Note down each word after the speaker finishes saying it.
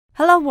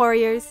Hello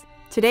warriors!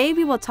 Today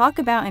we will talk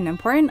about an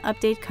important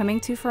update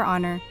coming to For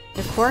Honor,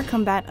 the Core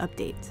Combat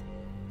Update.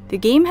 The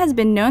game has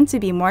been known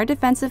to be more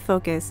defensive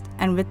focused,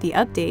 and with the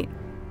update,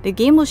 the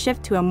game will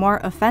shift to a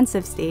more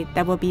offensive state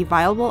that will be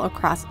viable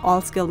across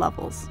all skill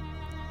levels.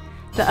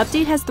 The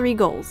update has 3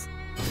 goals: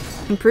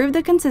 improve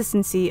the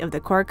consistency of the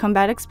core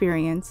combat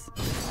experience,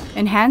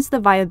 enhance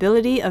the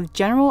viability of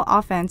general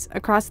offense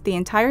across the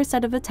entire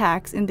set of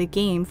attacks in the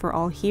game for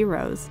all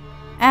heroes,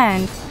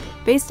 and,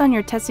 based on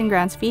your testing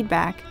grounds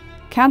feedback,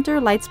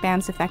 counter light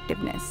spam's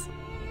effectiveness.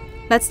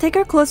 Let's take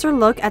a closer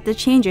look at the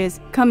changes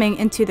coming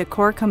into the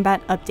Core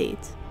Combat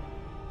Update.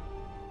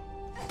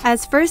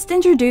 As first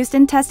introduced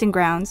in testing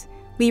grounds,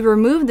 we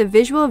removed the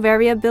visual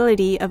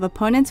variability of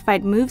opponents'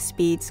 fight move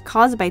speeds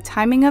caused by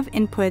timing of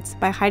inputs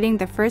by hiding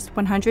the first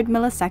 100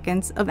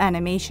 milliseconds of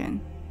animation.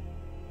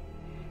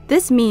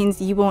 This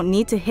means you won't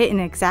need to hit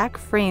an exact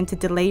frame to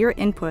delay your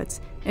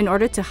inputs in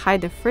order to hide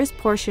the first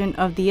portion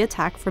of the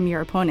attack from your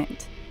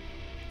opponent.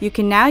 You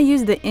can now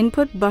use the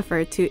input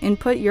buffer to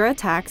input your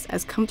attacks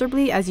as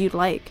comfortably as you'd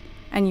like,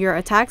 and your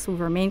attacks will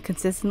remain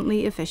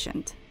consistently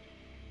efficient.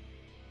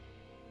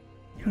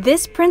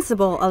 This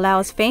principle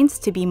allows feints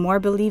to be more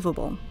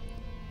believable.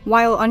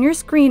 While on your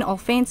screen all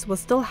feints will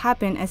still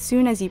happen as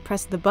soon as you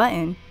press the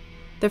button,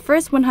 the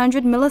first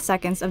 100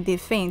 milliseconds of the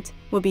feint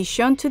will be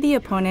shown to the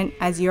opponent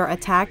as your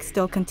attack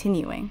still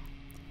continuing.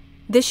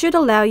 This should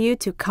allow you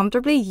to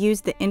comfortably use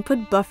the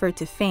input buffer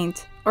to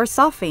feint or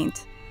soft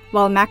feint,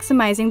 while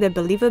maximizing the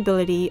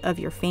believability of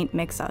your feint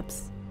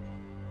mix-ups.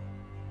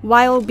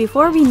 While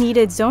before we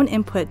needed zone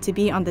input to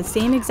be on the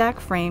same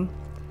exact frame,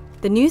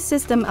 the new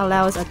system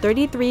allows a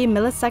 33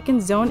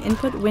 millisecond zone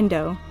input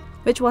window,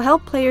 which will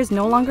help players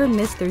no longer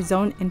miss their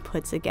zone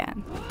inputs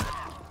again.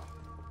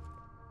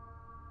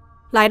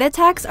 Light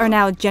attacks are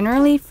now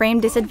generally frame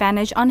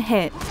disadvantaged on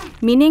hit,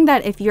 meaning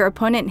that if your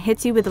opponent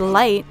hits you with a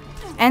light,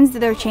 ends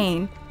their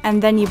chain,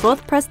 and then you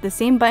both press the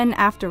same button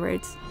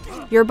afterwards,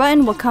 your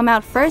button will come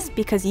out first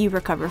because you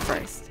recover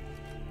first.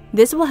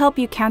 This will help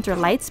you counter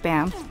light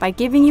spam by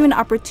giving you an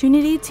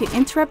opportunity to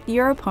interrupt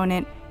your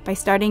opponent by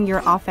starting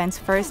your offense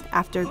first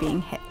after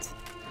being hit.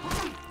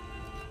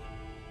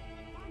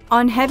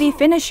 On Heavy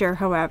Finisher,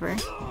 however,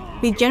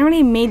 we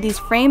generally made these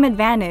frame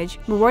advantage,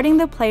 rewarding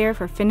the player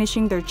for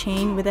finishing their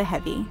chain with a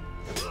heavy.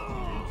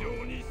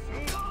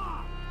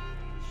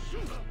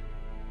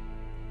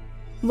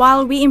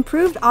 While we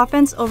improved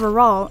offense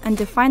overall and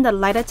defined that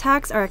light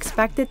attacks are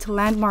expected to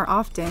land more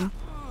often,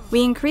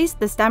 we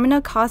increased the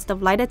stamina cost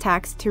of light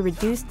attacks to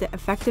reduce the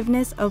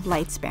effectiveness of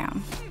light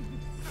spam.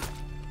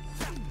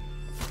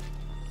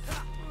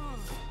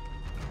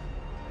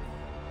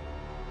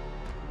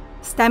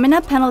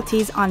 Stamina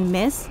penalties on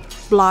miss,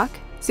 block,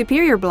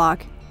 superior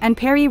block, and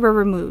parry were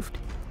removed.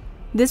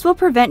 This will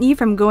prevent you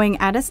from going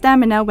out of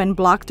stamina when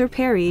blocked or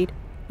parried,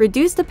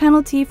 reduce the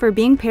penalty for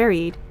being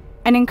parried,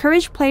 and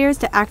encourage players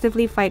to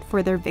actively fight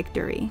for their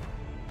victory.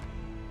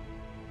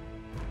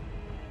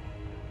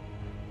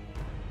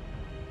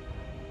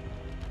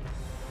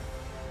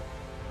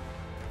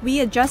 We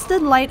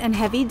adjusted light and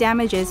heavy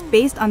damages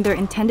based on their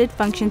intended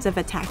functions of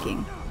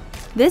attacking.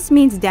 This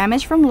means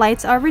damage from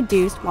lights are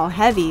reduced while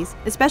heavies,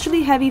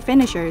 especially heavy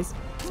finishers,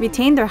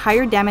 retain their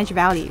higher damage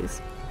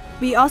values.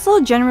 We also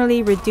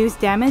generally reduce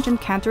damage on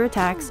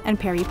counterattacks and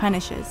parry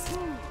punishes.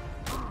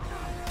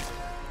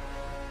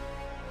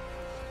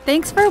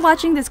 Thanks for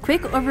watching this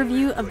quick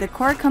overview of the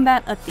Core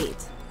Combat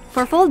Update.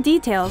 For full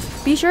details,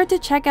 be sure to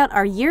check out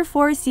our Year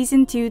 4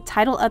 Season 2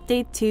 Title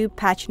Update 2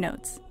 patch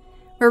notes.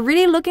 We're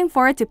really looking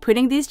forward to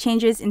putting these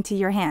changes into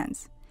your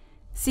hands.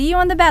 See you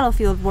on the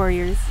battlefield,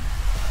 warriors!